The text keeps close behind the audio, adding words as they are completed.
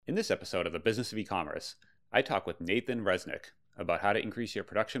In this episode of the Business of E-commerce, I talk with Nathan Resnick about how to increase your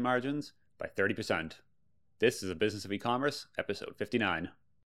production margins by 30%. This is the Business of E-commerce, episode 59.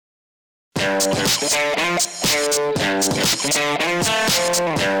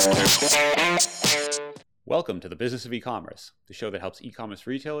 Welcome to the Business of E-commerce, the show that helps e-commerce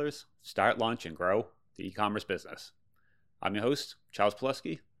retailers start, launch, and grow the e-commerce business. I'm your host, Charles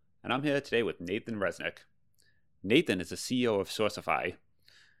Pulaski, and I'm here today with Nathan Resnick. Nathan is the CEO of Sourcify.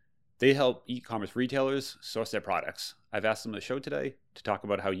 They help e-commerce retailers source their products. I've asked them on the show today to talk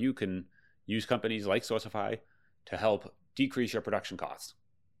about how you can use companies like Sourcify to help decrease your production costs.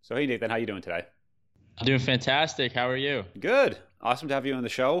 So hey Nathan, how you doing today? I'm doing fantastic. How are you? Good. Awesome to have you on the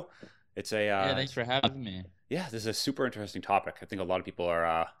show. It's a Yeah, thanks for having me. Yeah, this is a super interesting topic. I think a lot of people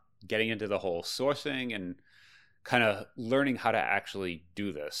are getting into the whole sourcing and kind of learning how to actually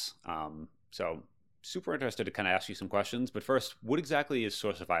do this. So super interested to kind of ask you some questions. But first, what exactly is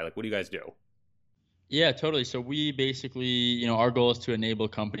Sourcify? Like, what do you guys do? Yeah, totally. So we basically, our goal is to enable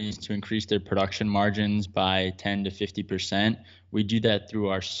companies to increase their production margins by 10 to 50%. We do that through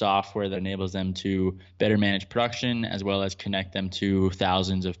our software that enables them to better manage production, as well as connect them to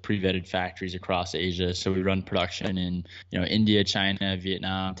thousands of pre-vetted factories across Asia. So we run production in, India, China,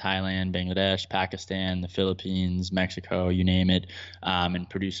 Vietnam, Thailand, Bangladesh, Pakistan, the Philippines, Mexico, you name it, and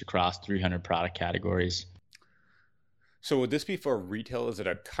produce across 300 product categories. So would this be for retailers that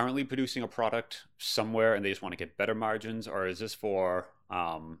are currently producing a product somewhere and they just want to get better margins? Or is this for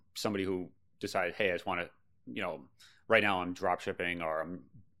somebody who decided, hey, I just want to, right now I'm drop shipping or I'm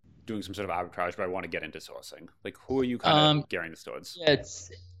doing some sort of arbitrage, but I want to get into sourcing? Like, who are you kind of gearing this towards? Yeah, it's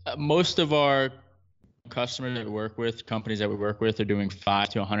most of our customers that we work with, companies that we work with, are doing $5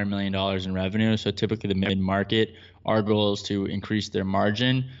 to $100 million in revenue. So typically the mid-market, our goal is to increase their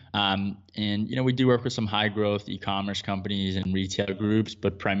margin. And we do work with some high growth e-commerce companies and retail groups,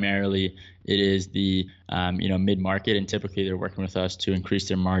 but primarily it is the mid-market, and typically they're working with us to increase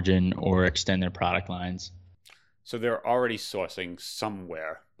their margin or extend their product lines. So they're already sourcing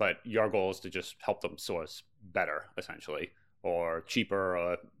somewhere, but your goal is to just help them source better, essentially, or cheaper,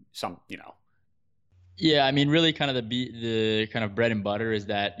 or Yeah, I mean, really kind of the kind of bread and butter is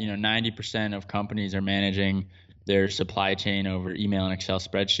that, 90% of companies are managing their supply chain over email and Excel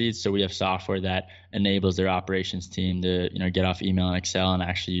spreadsheets. So we have software that enables their operations team to, get off email and Excel and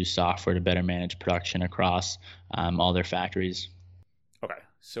actually use software to better manage production across all their factories. Okay.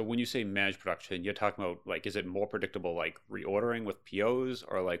 So when you say manage production, you're talking about, like, is it more predictable, like reordering with POs,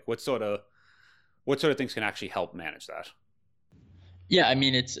 or like what sort of things can actually help manage that? Yeah, I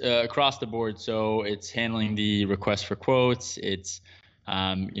mean, it's across the board. So it's handling the request for quotes. It's,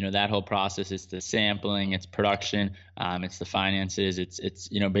 that whole process. It's the sampling, it's production, it's the finances. It's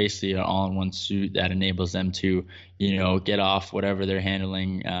basically an all-in-one suite that enables them to, get off whatever they're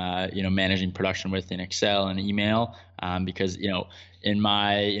handling, managing production with in Excel and email. Because, in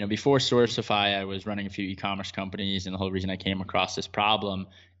my, before Sourcify, I was running a few e-commerce companies, and the whole reason I came across this problem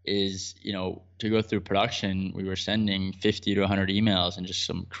is, to go through production, we were sending 50 to 100 emails and just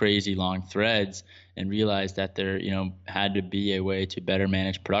some crazy long threads, and realized that there, had to be a way to better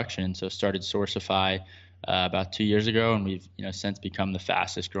manage production. So started Sourcify about 2 years ago, and we've, since become the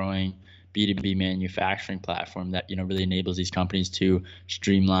fastest growing B2B manufacturing platform that, really enables these companies to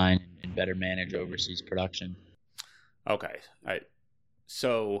streamline and better manage overseas production. Okay. All right.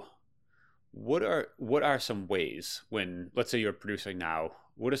 So what are some ways, when, let's say you're producing now,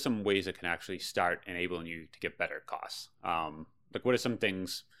 what are some ways that can actually start enabling you to get better costs? Like, what are some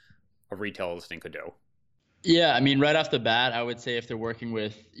things a retail listening could do? Yeah, I mean, right off the bat, I would say if they're working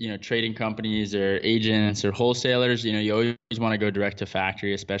with, trading companies or agents or wholesalers, you always want to go direct to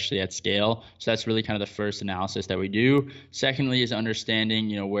factory, especially at scale. So that's really kind of the first analysis that we do. Secondly is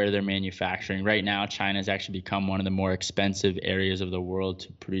understanding, where they're manufacturing. Right now, China has actually become one of the more expensive areas of the world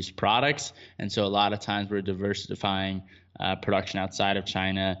to produce products. And so a lot of times we're diversifying production outside of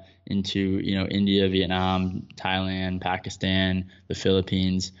China into, India, Vietnam, Thailand, Pakistan, the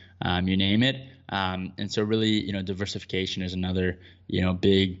Philippines, you name it. And so really, diversification is another,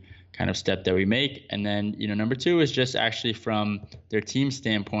 big kind of step that we make. And then, number two is just actually from their team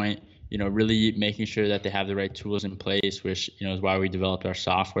standpoint, really making sure that they have the right tools in place, which, is why we developed our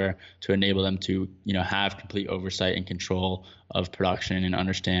software to enable them to, have complete oversight and control of production and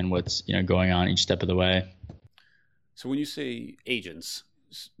understand what's, going on each step of the way. So when you say agents,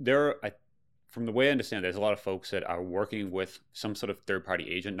 from the way I understand, there's a lot of folks that are working with some sort of third-party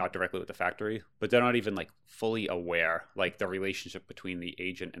agent, not directly with the factory, but they're not even like fully aware, like the relationship between the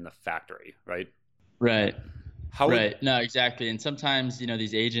agent and the factory, right? Right. No, exactly. And sometimes,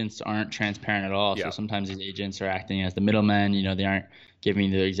 these agents aren't transparent at all. Yeah. So sometimes these agents are acting as the middlemen. They aren't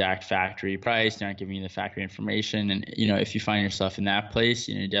giving you the exact factory price, they're not giving you the factory information. And, if you find yourself in that place,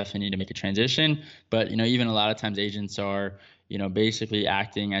 you definitely need to make a transition. But, even a lot of times agents are, basically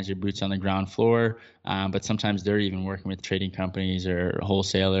acting as your boots on the ground floor. But sometimes they're even working with trading companies or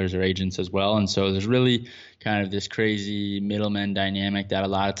wholesalers or agents as well. And so there's really kind of this crazy middleman dynamic that a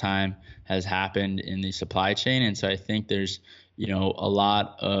lot of time has happened in the supply chain. And so I think there's, a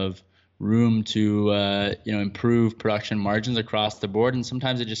lot of room to, improve production margins across the board. And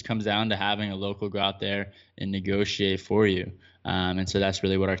sometimes it just comes down to having a local go out there and negotiate for you. And so that's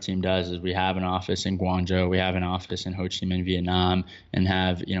really what our team does is we have an office in Guangzhou, we have an office in Ho Chi Minh, Vietnam, and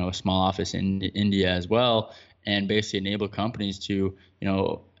have, a small office in India as well, and basically enable companies to,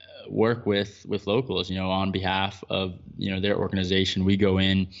 work with locals, on behalf of, their organization. We go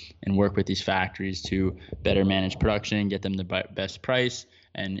in and work with these factories to better manage production, get them the best price,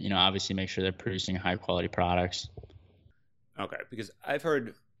 and, obviously make sure they're producing high quality products. Okay, because I've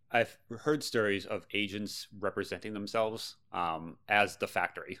heard stories of agents representing themselves as the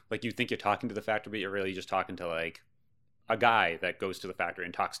factory. Like you think you're talking to the factory, but you're really just talking to like a guy that goes to the factory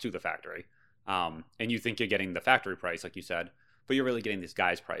and talks to the factory. And you think you're getting the factory price, like you said, but you're really getting this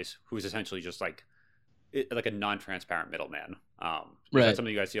guy's price, who is essentially just like a non-transparent middleman. Is that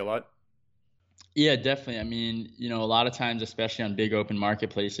something you guys see a lot? Yeah, definitely. I mean, a lot of times, especially on big open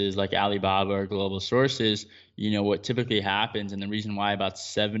marketplaces like Alibaba or Global Sources, what typically happens, and the reason why about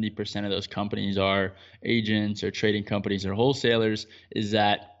 70% of those companies are agents or trading companies or wholesalers, is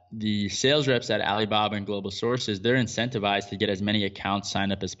that the sales reps at Alibaba and Global Sources, they're incentivized to get as many accounts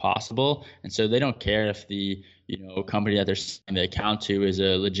signed up as possible. And so they don't care if the, company that they're selling the account to is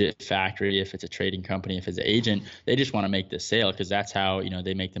a legit factory, if it's a trading company, if it's an agent. They just want to make the sale because that's how,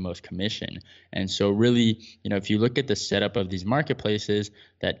 they make the most commission. And so really, if you look at the setup of these marketplaces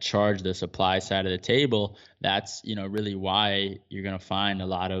that charge the supply side of the table, that's, really why you're going to find a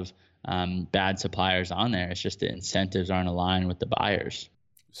lot of bad suppliers on there. It's just the incentives aren't aligned with the buyers.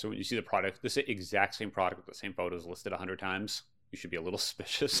 So when you see the product, the exact same product with the same photos listed 100 times, you should be a little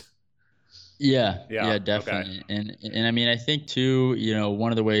suspicious. Yeah, definitely. Okay. And I mean, I think too,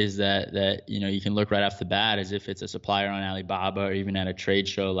 one of the ways that you can look right off the bat is if it's a supplier on Alibaba or even at a trade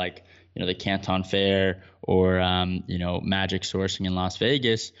show like, the Canton Fair or, Magic Sourcing in Las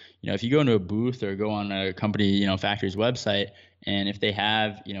Vegas. If you go into a booth or go on a company, factory's website, and if they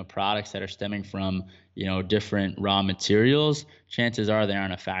have, products that are stemming from, different raw materials, chances are they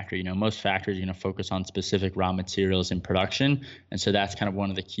aren't a factory. Most factories are going to focus on specific raw materials in production. And so that's kind of one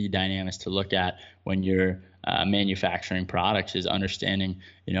of the key dynamics to look at when you're manufacturing products is understanding,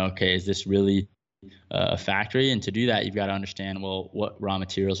 okay, is this really a factory? And to do that, you've got to understand, well, what raw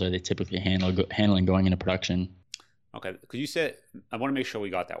materials are they typically handling going into production? Okay, because you said, I want to make sure we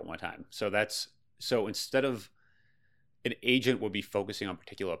got that one more time. So instead of an agent would be focusing on a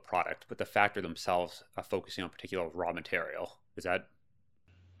particular product, but the factory themselves are focusing on a particular raw material. Is that?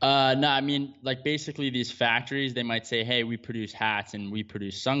 No, I mean, like basically these factories, they might say, hey, we produce hats and we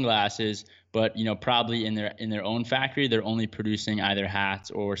produce sunglasses, but probably in their own factory, they're only producing either hats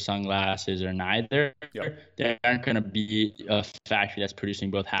or sunglasses or neither. Yep. There aren't going to be a factory that's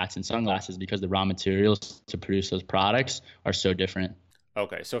producing both hats and sunglasses because the raw materials to produce those products are so different.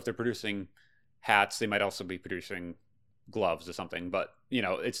 Okay, so if they're producing hats, they might also be producing gloves or something, but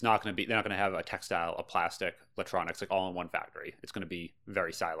it's not going to be, they're not going to have a textile, a plastic, electronics, like all in one factory. It's going to be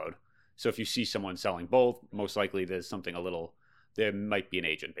very siloed. So if you see someone selling both, most likely there might be an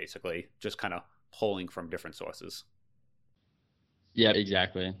agent basically just kind of pulling from different sources. Yeah,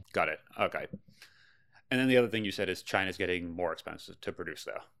 exactly. Got it. Okay. And then the other thing you said is China's getting more expensive to produce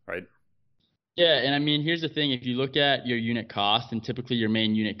there, right? Yeah, and I mean, here's the thing. If you look at your unit cost, and typically your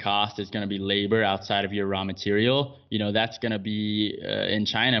main unit cost is going to be labor outside of your raw material, that's going to be in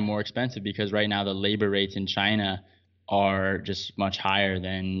China more expensive because right now the labor rates in China are just much higher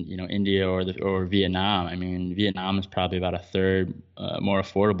than, India or Vietnam. I mean, Vietnam is probably about a third more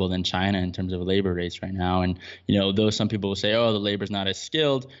affordable than China in terms of labor rates right now. And, though some people will say, oh, the labor's not as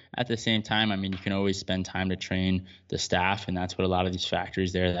skilled, at the same time, I mean, you can always spend time to train the staff. And that's what a lot of these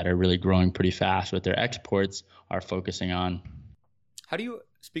factories there that are really growing pretty fast with their exports are focusing on.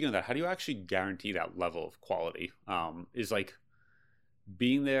 Speaking of that, how do you actually guarantee that level of quality? Is like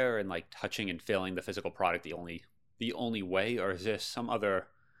being there and like touching and feeling the physical product the only way, or is there some other,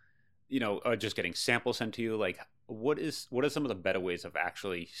 just getting samples sent to you? Like what are some of the better ways of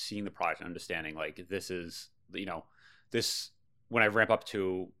actually seeing the product and understanding like this is, this, when I ramp up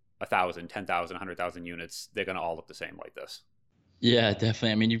to 1,000, 10,000, 100,000 units, they're going to all look the same like this? Yeah,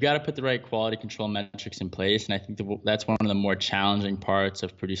 definitely. I mean, you've got to put the right quality control metrics in place, and I think that's one of the more challenging parts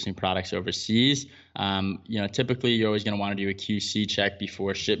of producing products overseas. Typically you're always going to want to do a QC check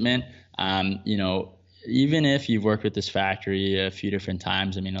before shipment. Even if you've worked with this factory a few different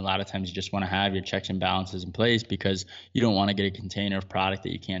times, I mean, a lot of times you just want to have your checks and balances in place because you don't want to get a container of product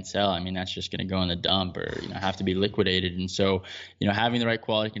that you can't sell. I mean, that's just going to go in the dump or, have to be liquidated. And so, having the right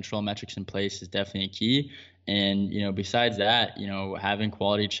quality control metrics in place is definitely a key. And, besides that, having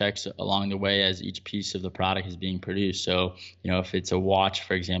quality checks along the way as each piece of the product is being produced. So, if it's a watch,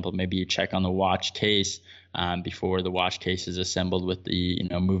 for example, maybe you check on the watch case before the watch case is assembled with the,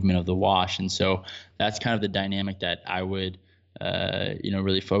 movement of the wash. And so that's kind of the dynamic that I would,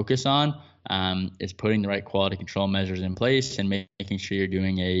 really focus on, is putting the right quality control measures in place and making sure you're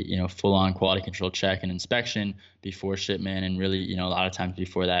doing a, full-on quality control check and inspection before shipment. And really, a lot of times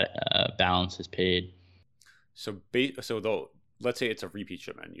before that balance is paid. So though, let's say it's a repeat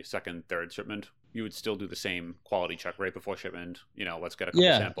shipment, your second, third shipment, you would still do the same quality check right before shipment. Let's get a couple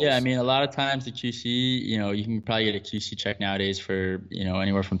samples. Yeah. I mean, a lot of times the QC, you can probably get a QC check nowadays for,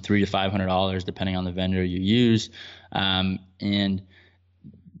 anywhere from $300 to $500, depending on the vendor you use. And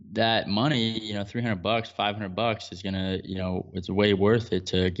that money, $300, $500 is gonna, it's way worth it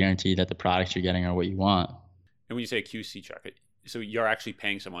to guarantee that the products you're getting are what you want. And when you say a QC check, so you're actually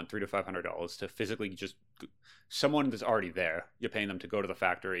paying someone $300 to $500 to physically just someone that's already there. You're paying them to go to the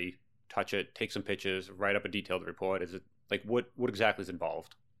factory, touch it, take some pictures, write up a detailed report. Is it like what exactly is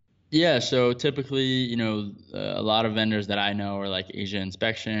involved? Yeah, so typically, a lot of vendors that I know are like Asia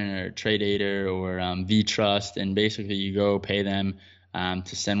Inspection or Trade or VTrust, and basically you go pay them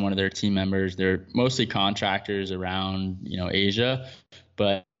to send one of their team members. They're mostly contractors around, Asia,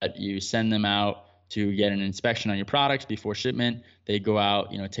 but you send them out to get an inspection on your products before shipment. They go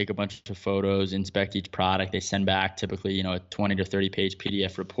out, take a bunch of photos, inspect each product. They send back typically, a 20 to 30 page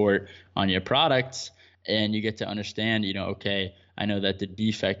PDF report on your products. And you get to understand, okay, I know that the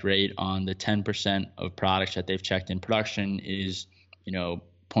defect rate on the 10% of products that they've checked in production is,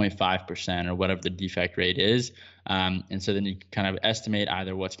 0.5% or whatever the defect rate is. And so then you kind of estimate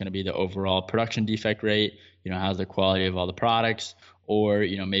either what's going to be the overall production defect rate, how's the quality of all the products, or,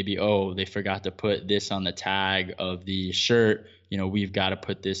 maybe, they forgot to put this on the tag of the shirt. We've got to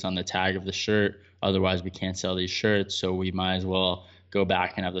put this on the tag of the shirt. Otherwise, we can't sell these shirts. So we might as well go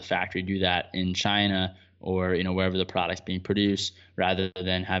back and have the factory do that in China or, wherever the product's being produced, rather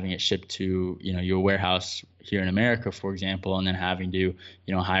than having it shipped to, your warehouse here in America, for example, and then having to,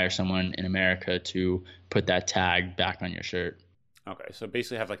 hire someone in America to put that tag back on your shirt. Okay. So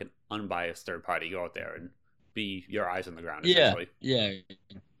basically have like an unbiased third party go out there and be your eyes on the ground, essentially. Yeah.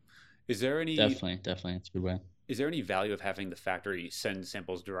 Is there any definitely it's a good way. Is there any value of having the factory send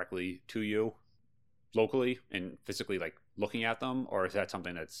samples directly to you locally and physically like looking at them, or is that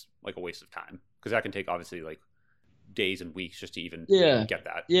something that's like a waste of time? Because that can take obviously like days and weeks just to even get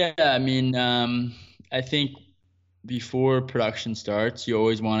that. Yeah, I mean, I think before production starts, you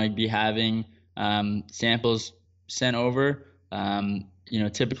always want to be having samples sent over.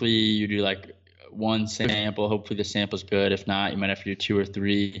 Typically you do like one sample. Hopefully the sample's good. If not, you might have to do 2 or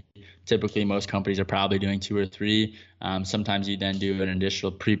 3. Typically most companies are probably doing 2 or 3. Sometimes you then do an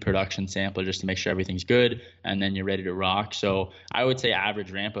additional pre-production sample just to make sure everything's good, and then you're ready to rock. So I would say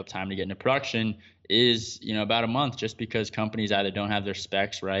average ramp up time to get into production is, about a month, just because companies either don't have their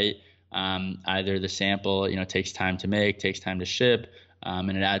specs right, either the sample, takes time to make, takes time to ship, and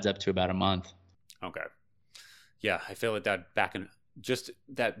it adds up to about a month. Okay. Yeah, I feel like that back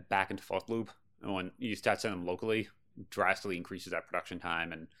and forth loop, when you start sending them locally, drastically increases that production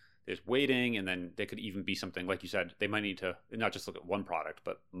time, and there's waiting, and then there could even be something like you said, they might need to not just look at one product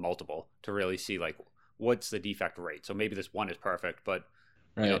but multiple to really see like what's the defect rate. So maybe this one is perfect, but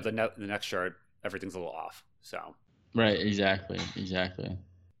right. The next shirt everything's a little off. So right, exactly.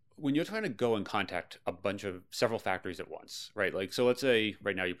 When you're trying to go and contact several factories at once, right? Like, so let's say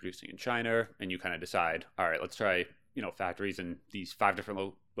right now you're producing in China and you kind of decide, all right, let's try factories in these 5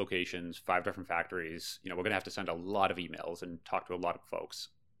 different locations, 5 different factories. We're going to have to send a lot of emails and talk to a lot of folks.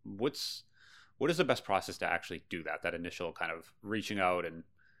 What is the best process to actually do that initial kind of reaching out? And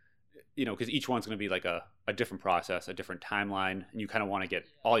because each one's going to be like a different process, a different timeline, and you kind of want to get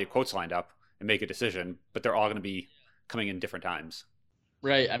all your quotes lined up and make a decision, but they're all going to be coming in different times.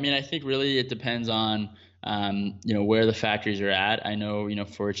 Right. I mean, I think really it depends on where the factories are at. I know,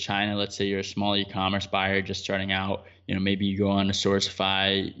 for China, let's say you're a small e-commerce buyer just starting out, maybe you go on to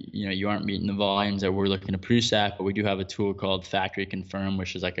Sourcify, you aren't meeting the volumes that we're looking to produce at, but we do have a tool called Factory Confirm,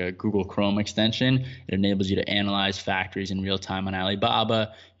 which is like a Google Chrome extension. It enables you to analyze factories in real time on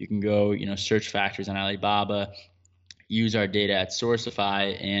Alibaba. You can go, search factories on Alibaba. use our data at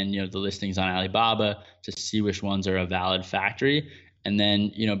Sourcify and, the listings on Alibaba to see which ones are a valid factory. And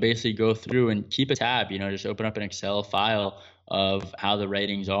then, basically go through and keep a tab, just open up an Excel file of how the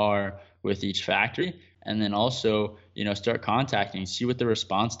ratings are with each factory. And then also, start contacting, see what the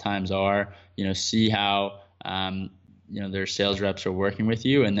response times are, see how, their sales reps are working with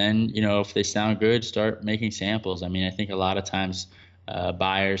you. And then, if they sound good, start making samples. I mean, I think a lot of times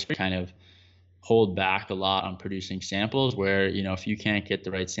buyers kind of hold back a lot on producing samples where, if you can't get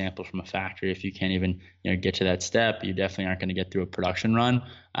the right sample from a factory, if you can't even, get to that step, you definitely aren't going to get through a production run.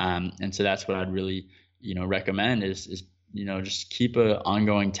 And so that's what I'd really, recommend is, just keep an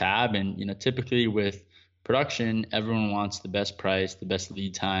ongoing tab. And, typically with production, everyone wants the best price, the best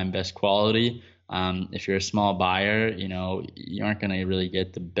lead time, best quality. If you're a small buyer, you aren't going to really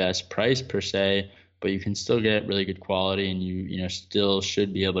get the best price per se, but you can still get really good quality, and you still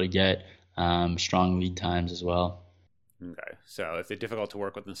should be able to get strong lead times as well. Okay, so if they're difficult to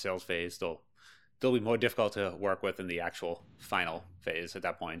work with in the sales phase, they'll be more difficult to work with in the actual final phase at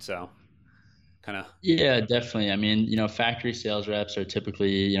that point. So kind of. Yeah, definitely. I mean, factory sales reps are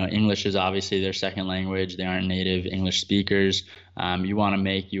typically, English is obviously their second language. They aren't native English speakers. You want to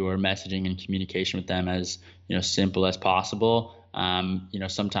make your messaging and communication with them as, simple as possible.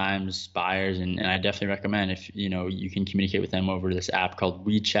 Sometimes buyers, and I definitely recommend if, you can communicate with them over this app called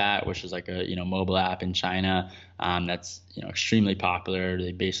WeChat, which is like a, mobile app in China. That's, extremely popular.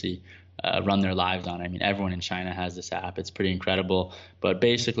 They basically run their lives on it. I mean, everyone in China has this app. It's pretty incredible. But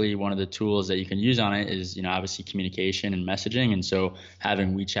basically, one of the tools that you can use on it is, obviously communication and messaging. And so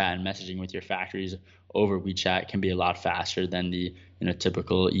having WeChat and messaging with your factories over WeChat can be a lot faster than the,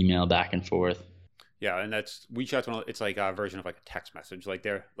 typical email back and forth. Yeah, and that's WeChat's it's like a version of like a text message. Like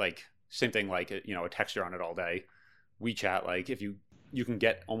they're like same thing, like a text you're on it all day. WeChat, like if you can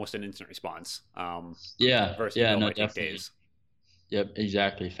get almost an instant response. Versus no, definitely. Days. Yep,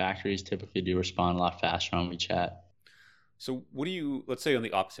 exactly. Factories typically do respond a lot faster on WeChat. So let's say on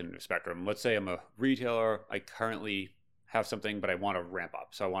the opposite end of the spectrum, let's say I'm a retailer, I currently have something, but I want to ramp up.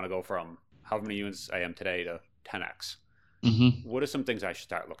 So I want to go from however many units I am today to 10x. Mm-hmm. What are some things I should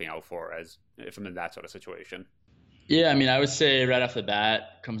start looking out for if I'm in that sort of situation? Yeah, I mean, I would say right off the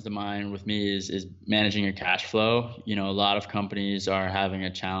bat comes to mind with me is managing your cash flow. A lot of companies are having a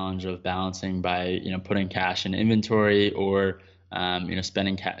challenge of balancing by, putting cash in inventory or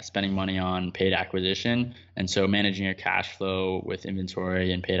spending money on paid acquisition. And so managing your cash flow with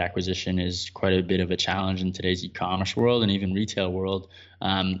inventory and paid acquisition is quite a bit of a challenge in today's e-commerce world and even retail world.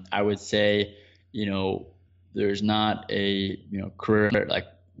 I would say, there's not a, career like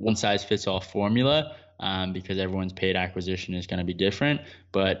one size fits all formula. Because everyone's paid acquisition is going to be different.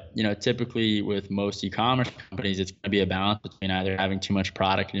 But, typically with most e-commerce companies, it's going to be a balance between either having too much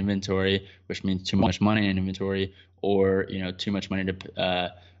product in inventory, which means too much money in inventory, or, too much money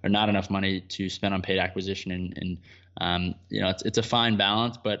or not enough money to spend on paid acquisition. And it's a fine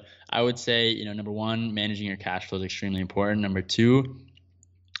balance. But I would say, number one, managing your cash flow is extremely important. Number two,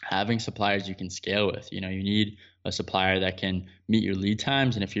 having suppliers you can scale with. You need a supplier that can meet your lead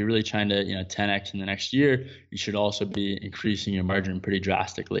times. And if you're really trying to, 10x in the next year, you should also be increasing your margin pretty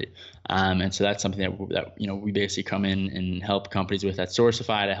drastically. And so that's something that we basically come in and help companies with at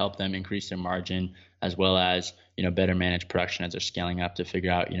Sourcify to help them increase their margin as well as, better manage production as they're scaling up to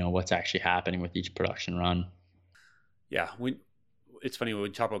figure out, what's actually happening with each production run. Yeah. It's funny when we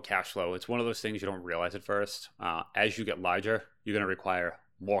talk about cash flow, it's one of those things you don't realize at first. As you get larger, you're going to require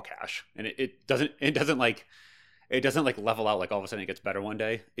more cash, and it doesn't like level out like all of a sudden it gets better one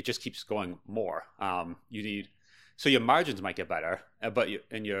day. It just keeps going more. So your margins might get better, but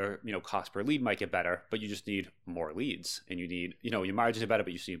your cost per lead might get better, but you just need more leads, and you need your margins are better,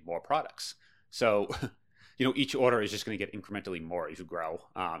 but you just need more products. So each order is just going to get incrementally more as you grow,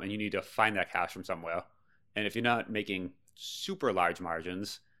 and you need to find that cash from somewhere. And if you're not making super large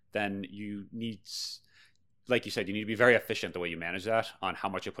margins, then you need, like you said, you need to be very efficient the way you manage that on how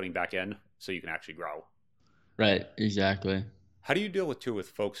much you're putting back in so you can actually grow. Right, exactly. How do you deal with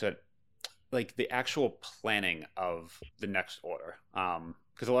folks that like the actual planning of the next order?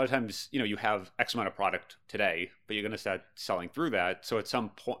 Because a lot of times, you have X amount of product today, but you're going to start selling through that. So at some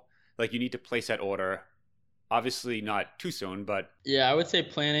point, like you need to place that order, obviously not too soon, but. Yeah, I would say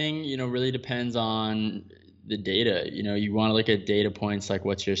planning, really depends on the data. You want to look at data points like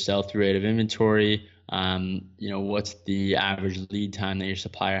what's your sell-through rate of inventory, what's the average lead time that your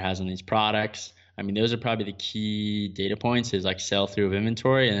supplier has on these products. I mean, those are probably the key data points is like sell through of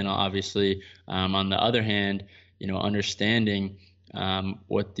inventory. And then obviously, on the other hand, understanding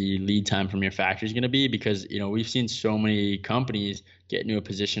what the lead time from your factory is going to be, because we've seen so many companies get into a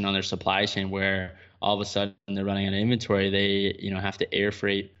position on their supply chain where all of a sudden they're running out of inventory. They have to air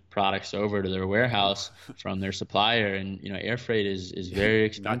freight products over to their warehouse from their supplier, and air freight is very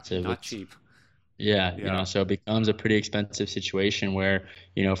expensive. Not cheap. Yeah, so it becomes a pretty expensive situation where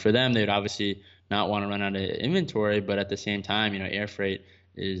for them, they'd obviously not want to run out of inventory, but at the same time, air freight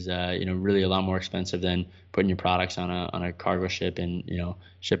is really a lot more expensive than putting your products on a cargo ship and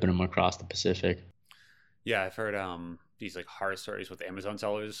shipping them across the Pacific. Yeah, I've heard these like horror stories with Amazon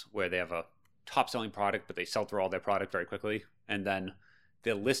sellers where they have a top selling product, but they sell through all their product very quickly, and then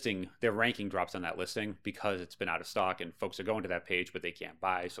their ranking drops on that listing because it's been out of stock, and folks are going to that page but they can't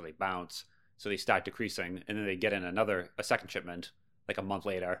buy, so they bounce, so they start decreasing, and then they get in a second shipment like a month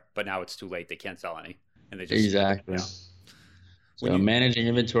later, but now it's too late, they can't sell any, and they just exactly. So managing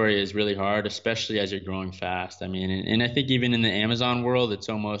inventory is really hard, especially as you're growing fast. I mean, and I think even in the Amazon world, it's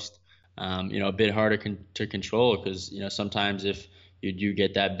almost a bit harder to control, because sometimes if you do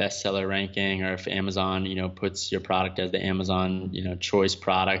get that bestseller ranking, or if Amazon puts your product as the Amazon choice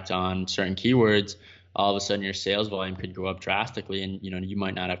product on certain keywords, all of a sudden your sales volume could go up drastically, and you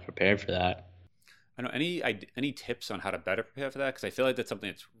might not have prepared for that. I know any tips on how to better prepare for that, because I feel like that's something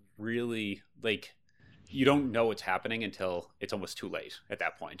that's really like you don't know what's happening until it's almost too late at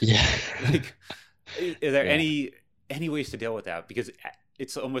that point. Yeah. Like, are there any ways to deal with that? Because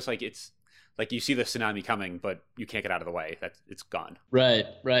it's almost like it's like you see the tsunami coming, but you can't get out of the way. It's gone. Right.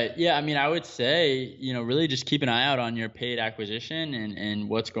 Yeah. I mean, I would say, really just keep an eye out on your paid acquisition and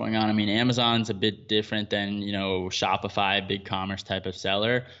what's going on. I mean, Amazon's a bit different than, Shopify, big commerce type of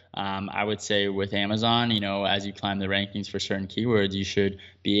seller. I would say with Amazon, as you climb the rankings for certain keywords, you should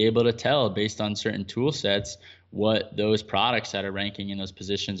be able to tell based on certain tool sets what those products that are ranking in those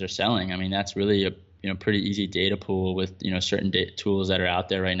positions are selling. I mean, that's really a pretty easy data pool with certain tools that are out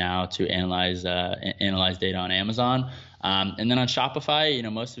there right now to analyze data on Amazon, and then on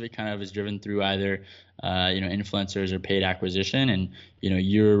Shopify, most of it kind of is driven through either influencers or paid acquisition, and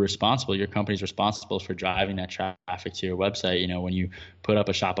your company's responsible for driving that traffic to your website. When you put up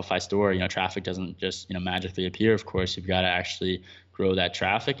a Shopify store, traffic doesn't just magically appear. Of course, you've got to actually grow that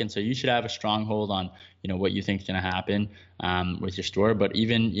traffic, and so you should have a strong hold on what you think is going to happen with your store. But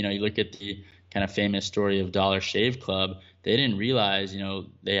even you look at the kind of famous story of Dollar Shave Club, they didn't realize,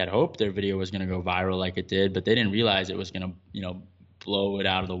 they had hoped their video was going to go viral like it did, but they didn't realize it was going to, blow it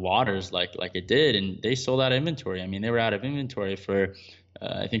out of the waters like it did. And they sold out of inventory. I mean, they were out of inventory for,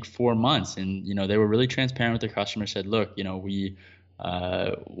 I think 4 months. And, they were really transparent with their customers, said, look, we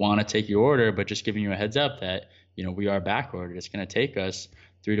want to take your order, but just giving you a heads up that, we are back ordered. It's going to take us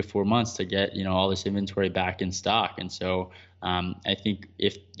 3 to 4 months to get, all this inventory back in stock. And so I think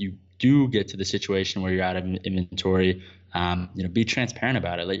if you do get to the situation where you're out of inventory, be transparent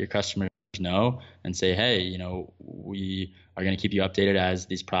about it. Let your customers know and say, hey, we are going to keep you updated as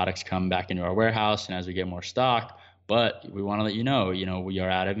these products come back into our warehouse and as we get more stock. But we want to let you know, we are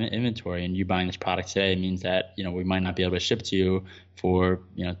out of inventory, and you buying this product today means that, we might not be able to ship to you for,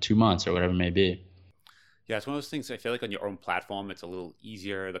 2 months or whatever it may be. Yeah, it's one of those things I feel like on your own platform, it's a little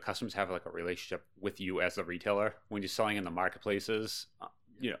easier. The customers have like a relationship with you as a retailer. When you're selling in the marketplaces,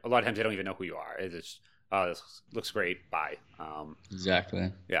 a lot of times they don't even know who you are. It's just, this looks great, buy.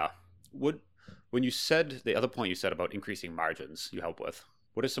 Exactly. Yeah. When you said the other point you said about increasing margins you help with,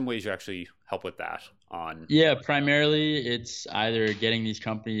 what are some ways you actually help with that on? Yeah, primarily it's either getting these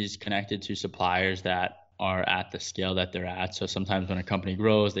companies connected to suppliers that are at the scale that they're at. So sometimes when a company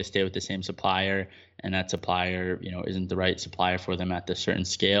grows, they stay with the same supplier, and that supplier, isn't the right supplier for them at this certain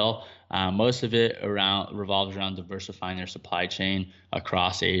scale. Most of it revolves around diversifying their supply chain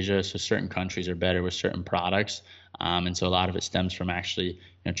across Asia. So certain countries are better with certain products, and so a lot of it stems from actually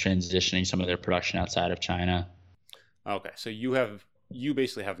transitioning some of their production outside of China. Okay, so you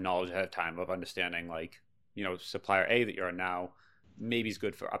basically have knowledge ahead of time of understanding, like, supplier A that you're on now maybe is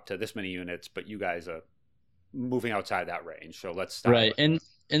good for up to this many units, but you guys are moving outside that range. So let's start. Right.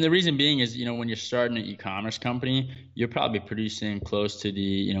 And the reason being is, when you're starting an e-commerce company, you're probably producing close to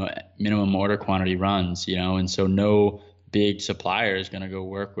the, minimum order quantity runs, and so no big supplier is going to go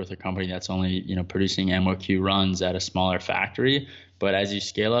work with a company that's only, producing MOQ runs at a smaller factory. But as you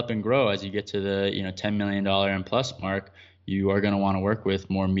scale up and grow, as you get to the, $10 million and plus mark, you are going to want to work with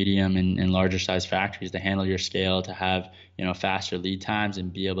more medium and larger size factories to handle your scale, to have, faster lead times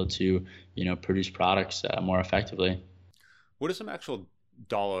and be able to, produce products more effectively. What are some actual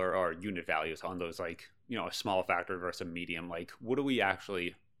dollar or unit values on those, like, a small factory versus a medium? Like, what are we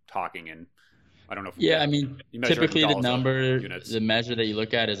actually talking in? I don't know. I mean, typically the measure that you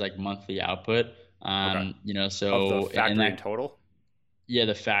look at is like monthly output. Okay. So of the factory in total. Yeah,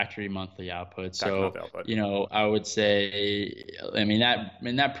 the factory monthly output. Factory So, monthly output. I would say,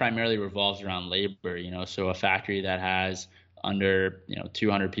 that primarily revolves around labor, so a factory that has under,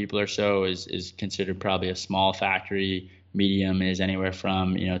 200 people or so is considered probably a small factory. Medium is anywhere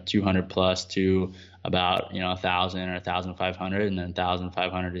from, 200 plus to about, 1,000 or 1,500, and then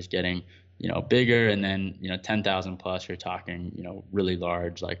 1,500 is getting, bigger, and then, 10,000 plus, you're talking, really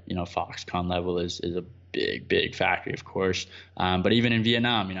large, like, Foxconn level is a big factory, of course. But even in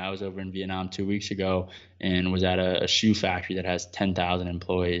Vietnam, I was over in Vietnam 2 weeks ago and was at a shoe factory that has 10,000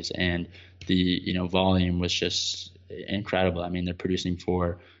 employees, and the, volume was just incredible. I mean, they're producing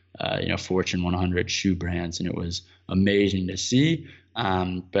for, Fortune 100 shoe brands, and it was amazing to see.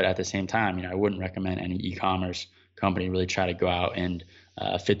 But at the same time, I wouldn't recommend any e-commerce company really try to go out and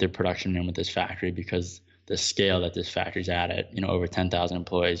fit their production in with this factory, because the scale that this factory's at, over 10,000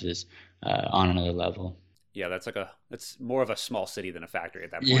 employees is on another level. Yeah, it's more of a small city than a factory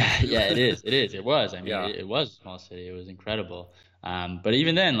at that point. Yeah, it is. It is. It was. I mean, Yeah. it was a small city. It was incredible. But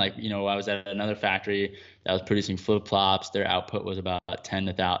even then, like, I was at another factory that was producing flip flops. Their output was about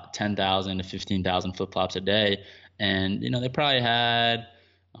 10,000 to 15,000 flip flops a day. And, they probably had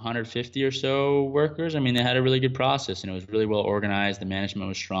 150 or so workers. I mean, they had a really good process, and it was really well organized. The management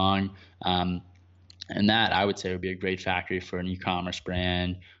was strong. And that, I would say, would be a great factory for an e-commerce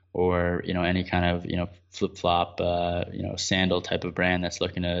brand, or any kind of flip flop sandal type of brand that's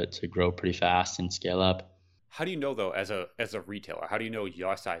looking to grow pretty fast and scale up. How do you know though, as a retailer, how do you know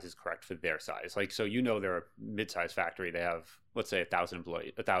your size is correct for their size? Like, so they're a mid-sized factory. They have, let's say, 1,000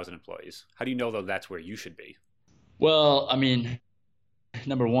 employees. How do you know though that's where you should be? Well, I mean,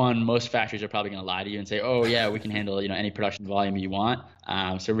 number one, most factories are probably going to lie to you and say, "Oh yeah, we can handle any production volume you want."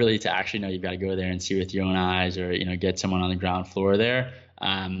 So really, to actually know, you've got to go there and see with your own eyes, or get someone on the ground floor there.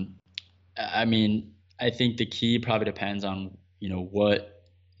 I mean, I think the key probably depends on what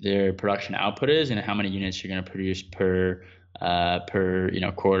their production output is and how many units you're going to produce per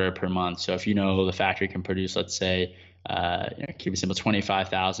quarter, per month. So if the factory can produce, let's say, keep it simple,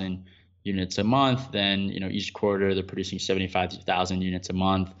 25,000 units a month, then each quarter they're producing 75,000 units a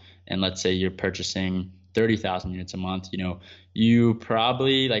month, and let's say you're purchasing 30,000 units a month. You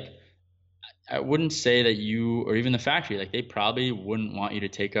probably, like, I wouldn't say that you, or even the factory, like, they probably wouldn't want you to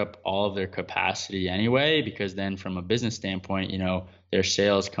take up all of their capacity anyway, because then from a business standpoint, their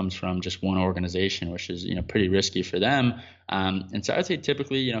sales comes from just one organization, which is, pretty risky for them. And so I would say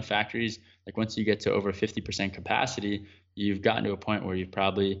typically, factories, like, once you get to over 50% capacity, you've gotten to a point where you've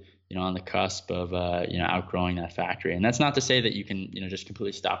probably, on the cusp of, outgrowing that factory. And that's not to say that you can, just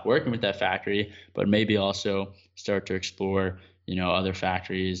completely stop working with that factory, but maybe also start to explore, other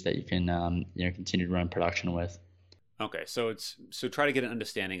factories that you can, continue to run production with. Okay, so try to get an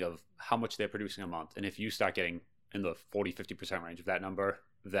understanding of how much they're producing a month, and if you start getting in the 40-50% range of that number,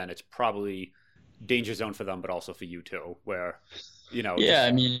 then it's probably danger zone for them, but also for you too, where Yeah,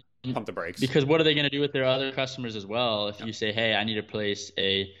 I mean, pump the brakes. because what are they going to do with their other customers as well? If you say, "Hey, I need to place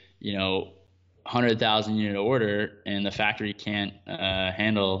a 100,000 unit order," and the factory can't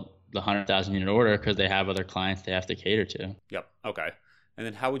handle the 100,000 unit order because they have other clients they have to cater to. Yep. Okay. And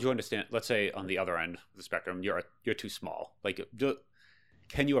then how would you understand? Let's say on the other end of the spectrum, you're too small. Like,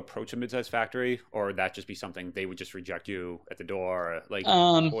 can you approach a mid-sized factory, or would that just be something they would just reject you at the door? Like,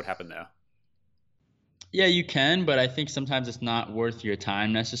 what would happen there? Yeah, you can, but I think sometimes it's not worth your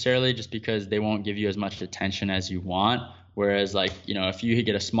time necessarily, just because they won't give you as much attention as you want. Whereas, like, if you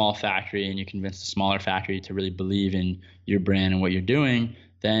get a small factory and you convince the smaller factory to really believe in your brand and what you're doing,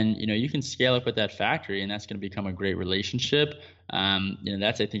 then, you can scale up with that factory, and that's going to become a great relationship.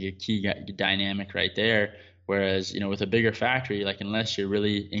 That's, I think, a key dynamic right there. Whereas, with a bigger factory, like, unless you're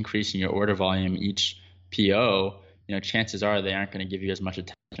really increasing your order volume each PO, chances are they aren't going to give you as much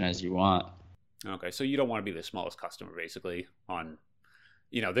attention as you want. Okay, so you don't want to be the smallest customer, basically. They're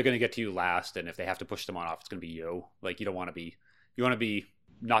going to get to you last, and if they have to push someone off, it's going to be you. Like, you want to be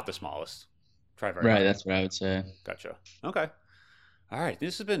not the smallest. Try very Right, hard. that's what I would say. Gotcha. Okay. All right,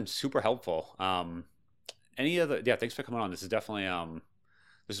 this has been super helpful. Yeah, thanks for coming on. This is definitely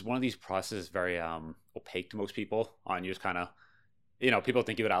this is one of these processes very opaque to most people. On you just kind of, people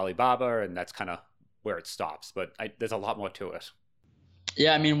think of it Alibaba, and that's kind of where it stops. But there's a lot more to it.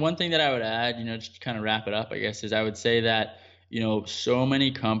 Yeah, I mean, one thing that I would add, just to kind of wrap it up, I guess, is I would say that, so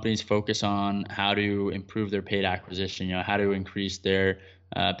many companies focus on how to improve their paid acquisition, how to increase their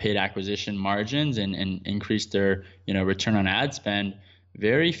paid acquisition margins and increase their, return on ad spend.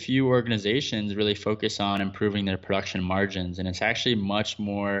 Very few organizations really focus on improving their production margins. And it's actually much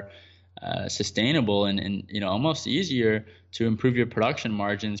more sustainable and almost easier to improve your production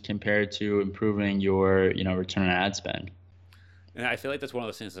margins compared to improving your, return on ad spend. And I feel like that's one of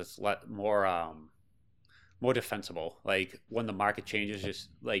those things that's more defensible. Like when the market changes, just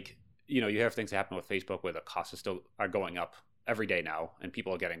like, you have things that happen with Facebook where the costs are going up every day now, and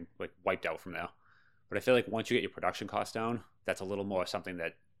people are getting like wiped out from there. But I feel like once you get your production costs down, that's a little more something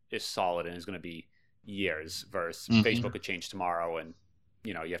that is solid and is going to be years versus Facebook could change tomorrow, and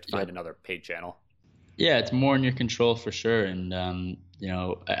you have to find another paid channel. Yeah, it's more in your control for sure. And,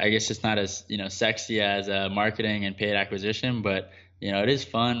 I guess it's not as, sexy as marketing and paid acquisition, but, it is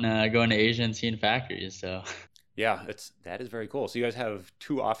fun going to Asia and seeing factories. So, yeah, that is very cool. So you guys have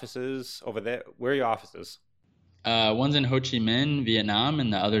 2 offices over there. Where are your offices? One's in Ho Chi Minh, Vietnam,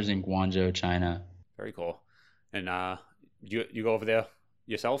 and the other's in Guangzhou, China. Very cool. And you go over there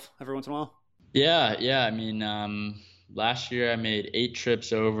yourself every once in a while? Yeah. I mean, last year I made 8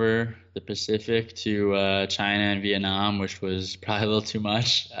 trips over the Pacific to China and Vietnam, which was probably a little too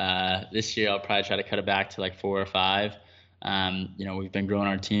much. This year I'll probably try to cut it back to like 4 or 5. We've been growing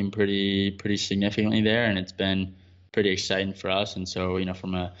our team pretty significantly there, and it's been pretty exciting for us. And so,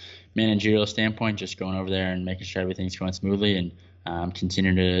 from a managerial standpoint, just going over there and making sure everything's going smoothly, and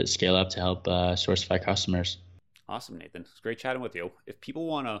continuing to scale up to help Sourcify customers. Awesome, Nathan. It's great chatting with you. If people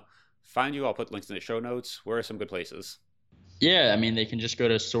want to find you, I'll put links in the show notes. Where are some good places? Yeah, I mean, they can just go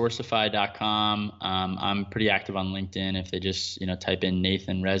to sourcify.com. I'm pretty active on LinkedIn. If they just, type in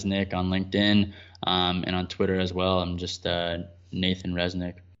Nathan Resnick on LinkedIn, and on Twitter as well. I'm just Nathan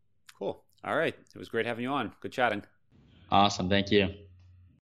Resnick. Cool. All right. It was great having you on. Good chatting. Awesome. Thank you.